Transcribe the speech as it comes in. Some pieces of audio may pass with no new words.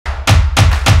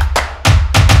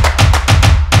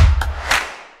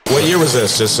What year was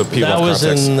this? Just so people That have was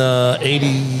context. in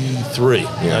 1983.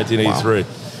 Wow.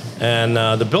 And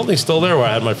the building's still there where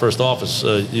I had my first office.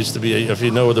 It used to be, if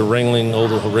you know where the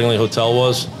old Ringling Hotel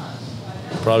was,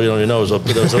 probably don't even know. There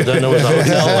was a hotel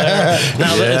there.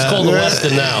 Now it's called the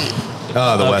Westin now.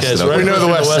 Oh, the Westin. So We know the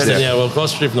Westin. Yeah, well,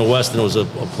 across the street from the Westin was a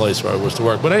place where I was to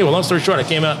work. But anyway, long story short, I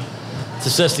came out to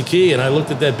Siesta Key, and I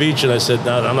looked at that beach, and I said,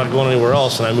 no, I'm not going anywhere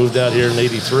else. And I moved out here in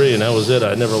 '83, and that was it.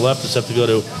 I never left except to go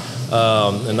to,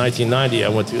 in 1990, I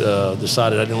went to,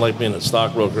 decided I didn't like being a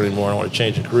stockbroker anymore. I wanted to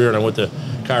change a career, and I went to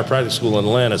chiropractic school in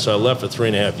Atlanta. So I left for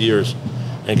 3.5 years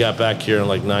and got back here in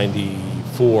like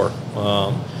 '94.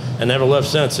 And never left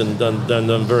since, and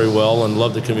done very well, and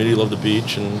loved the community, loved the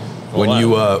beach, and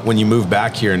when you moved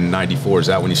back here in '94, is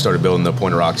that when you started building the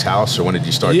Point of Rocks house, or when did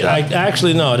you start that? I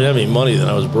didn't have any money then.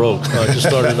 I was broke. I just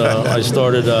started.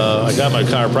 I got my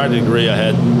chiropractic degree. I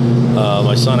had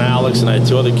my son Alex, and I had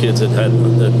 2 other kids that had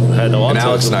autism. And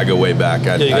Alex and I go way back.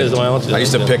 You guys know Alex? I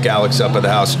used to pick Alex up at the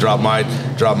house, drop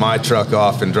my truck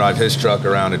off, and drive his truck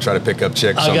around and try to pick up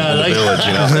chicks in the village.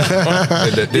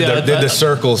 You know, did the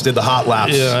circles, did the hot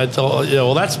laps. Yeah,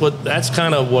 well, that's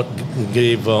kind of what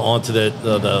gave onto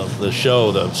the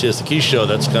show, the Siesta Key show.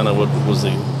 That's kind of what was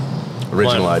the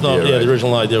original idea. Yeah, right? the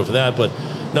original idea for that. But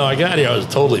no, I got here, I was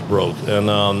totally broke,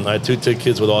 and I had 2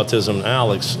 kids with autism, and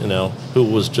Alex, who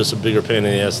was just a bigger pain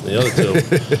in the ass than the other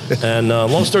 2. And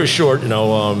long story short,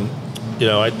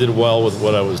 I did well with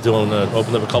what I was doing. I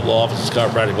opened up a couple of offices,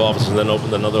 chiropractic offices, and then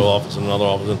opened another office and another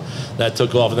office, and that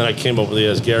took off. And then I came up with the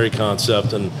Ask Gary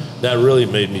concept, and that really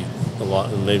made me a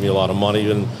lot of money.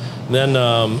 And then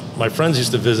my friends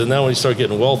used to visit. Now when you start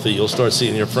getting wealthy, you'll start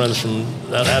seeing your friends from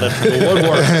out of the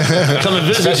woodwork come and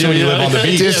visit Especially when you live on the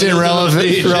beach. Distant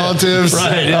relatives.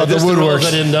 Right. The woodworks.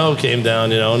 I didn't know came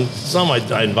down, and some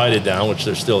I invited down, which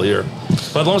they're still here.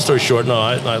 But long story short, no,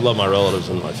 I love my relatives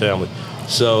and my family.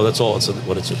 So that's all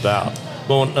what it's about.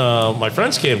 But when my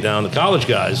friends came down, the college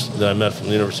guys that I met from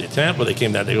the University of Tampa, they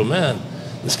came down, they go, man,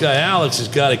 this guy Alex has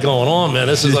got it going on, man.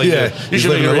 This is like, you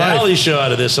should make a reality show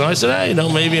out of this. And I said, hey,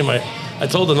 maybe. I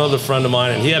told another friend of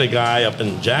mine, and he had a guy up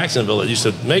in Jacksonville that used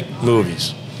to make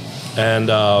movies. And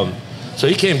so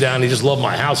he came down, and he just loved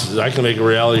my house. He said, I can make a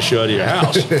reality show out of your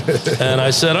house. And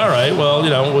I said, all right, well,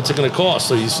 what's it going to cost?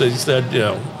 So he said,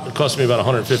 it cost me about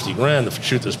 $150,000 to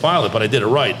shoot this pilot, but I did it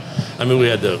right. I mean, we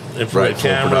had the infrared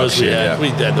cameras, we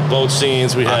had the boat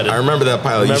scenes, we had. I remember that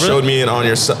pilot. You showed me it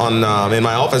in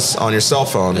my office on your cell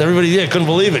phone. Everybody, couldn't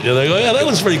believe it. You're like, oh yeah, that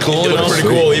looks pretty cool. It looks pretty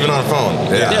cool, even on a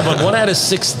phone. Yeah, but 1 out of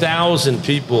 6,000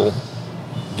 people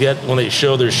when they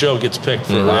show their show gets picked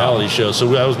for a reality show. So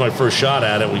that was my first shot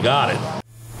at it. We got it.